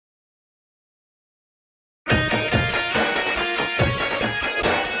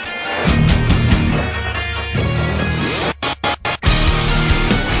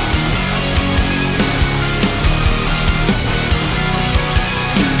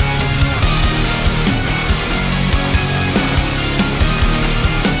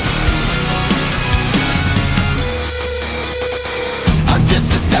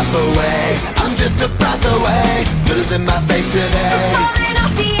losing my faith today. Falling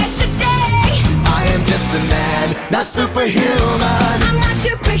off the edge today. I am just a man, not superhuman. I'm not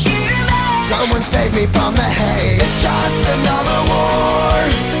superhuman. Someone save me from the hate. It's just another war,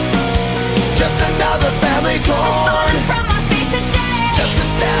 just another family torn. Falling from my feet today. Just a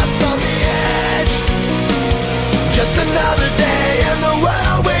step on the edge, just another day in the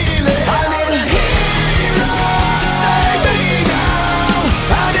world we live. I need a hero to save me now.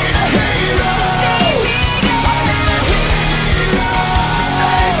 I need a hero. Save me I need a hero to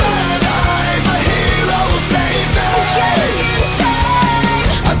save my life. A hero will save me. just in time.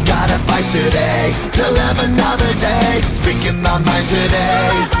 I've gotta fight today to live another day. Speaking my mind today.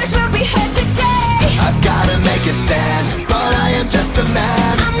 My voice will be heard today. I've gotta make a stand, but I am just a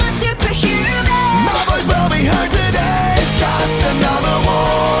man. I'm not superhuman. My voice will be heard today. It's just another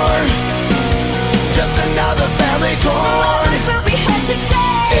war, just another family My torn. voice will be heard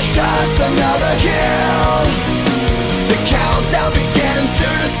today. It's just another kill. The countdown begins to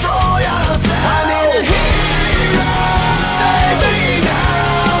destroy.